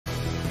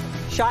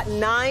Shot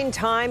 9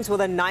 times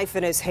with a knife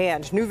in his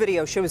hand. New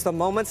video shows the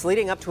moments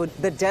leading up to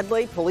the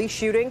deadly police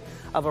shooting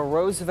of a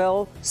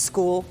Roseville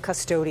school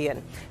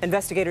custodian.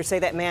 Investigators say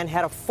that man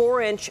had a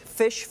 4-inch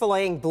fish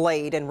filleting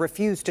blade and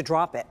refused to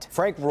drop it.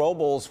 Frank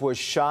Robles was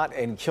shot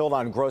and killed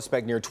on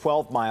Groesbeck near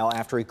 12 Mile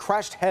after he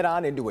crashed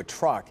head-on into a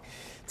truck.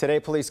 Today,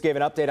 police gave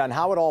an update on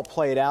how it all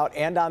played out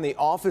and on the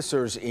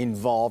officers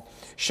involved.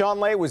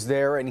 Sean Lay was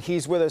there, and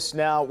he's with us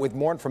now with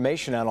more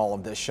information on all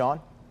of this. Sean?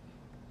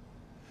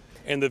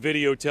 And the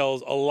video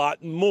tells a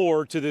lot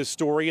more to this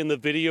story, and the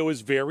video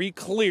is very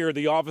clear.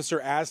 The officer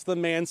asked the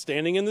man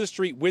standing in the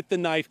street with the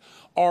knife,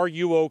 "Are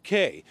you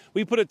okay?"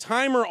 We put a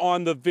timer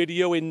on the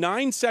video. In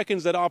 9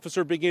 seconds, that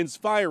officer begins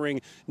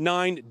firing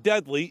 9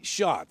 deadly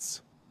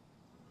shots.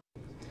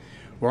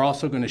 We're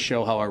also going to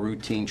show how a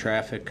routine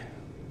traffic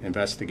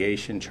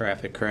investigation,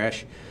 traffic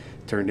crash,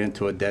 turned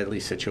into a deadly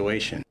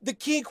situation. The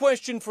key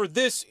question for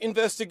this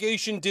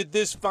investigation: did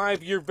this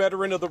 5-year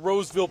veteran of the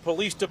Roseville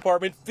Police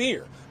Department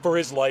fear for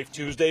his life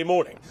Tuesday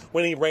morning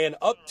when he ran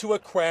up to a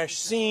crash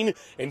scene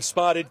and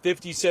spotted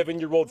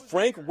 57-year-old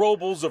Frank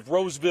Robles of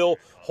Roseville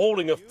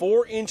holding a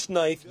 4-inch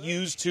knife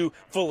used to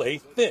fillet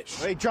fish?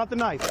 Hey, drop the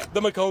knife.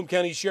 The Macomb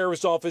County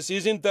Sheriff's Office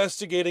is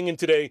investigating and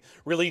today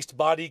released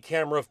body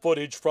camera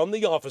footage from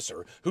the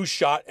officer who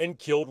shot and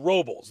killed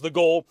Robles. The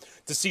goal: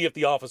 to see if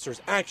the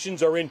officer's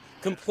actions are in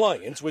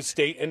compliance with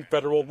state and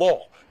federal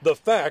law. The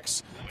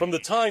facts: from the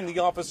time the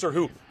officer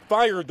who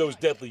fired those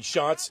deadly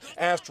shots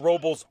asked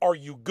Robles, "Are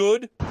you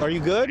good? Are you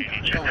good?"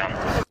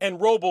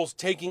 And Robles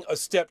taking a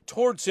step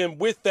towards him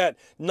with that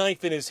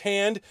knife in his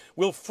hand.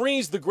 We'll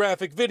freeze the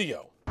graphic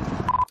video.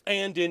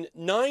 And in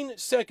 9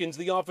 seconds,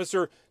 the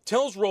officer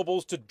tells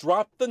Robles to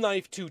drop the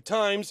knife 2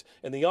 times,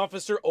 and the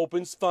officer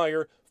opens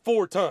fire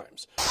 4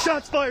 times.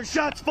 Shots fired!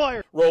 Shots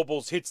fired!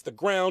 Robles hits the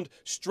ground,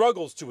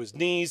 struggles to his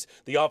knees,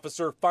 the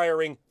officer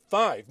firing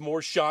 5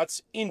 more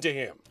shots into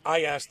him.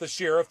 I asked the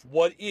sheriff,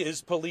 what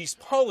is police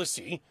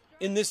policy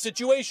in this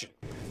situation?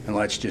 And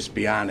let's just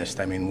be honest,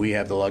 I mean, we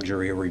have the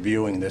luxury of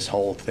reviewing this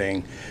whole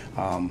thing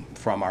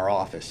from our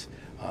office.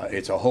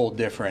 It's a whole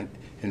different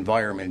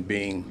environment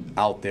being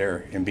out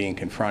there and being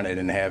confronted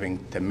and having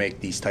to make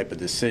these type of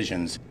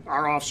decisions.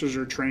 Our officers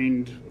are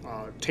trained.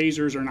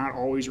 Tasers are not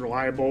always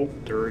reliable.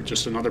 They're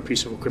just another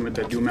piece of equipment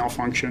that do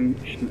malfunction.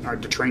 In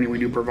the training we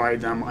do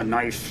provide them, a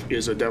knife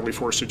is a deadly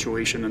force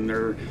situation, and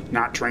they're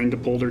not trained to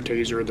pull their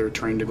taser. They're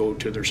trained to go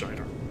to their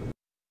sidearm.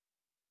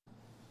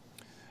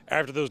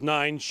 After those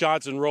 9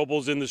 shots and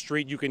Robles in the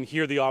street, you can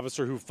hear the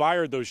officer who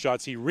fired those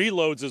shots. He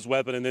reloads his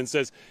weapon and then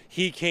says,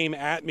 "He came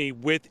at me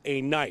with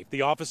a knife."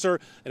 The officer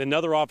and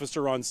another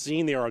officer on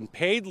scene, they are on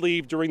paid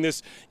leave during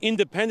this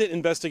independent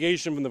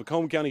investigation from the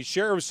Macomb County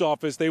Sheriff's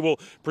Office. They will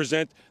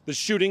present the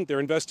shooting, their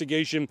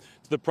investigation,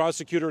 to the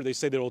prosecutor. They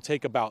say that it will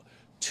take about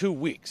 2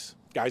 weeks.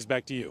 Guys,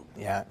 back to you.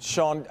 Yeah.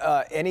 Sean,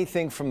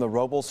 anything from the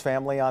Robles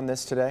family on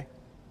this today?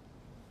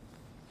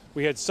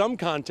 We had some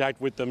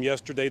contact with them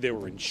yesterday. They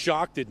were in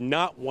shock, did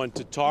not want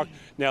to talk.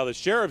 Now the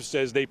sheriff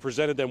says they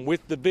presented them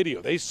with the video.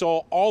 They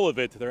saw all of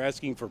it. They're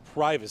asking for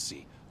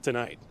privacy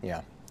tonight. Yeah.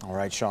 All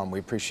right, Sean, we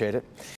appreciate it.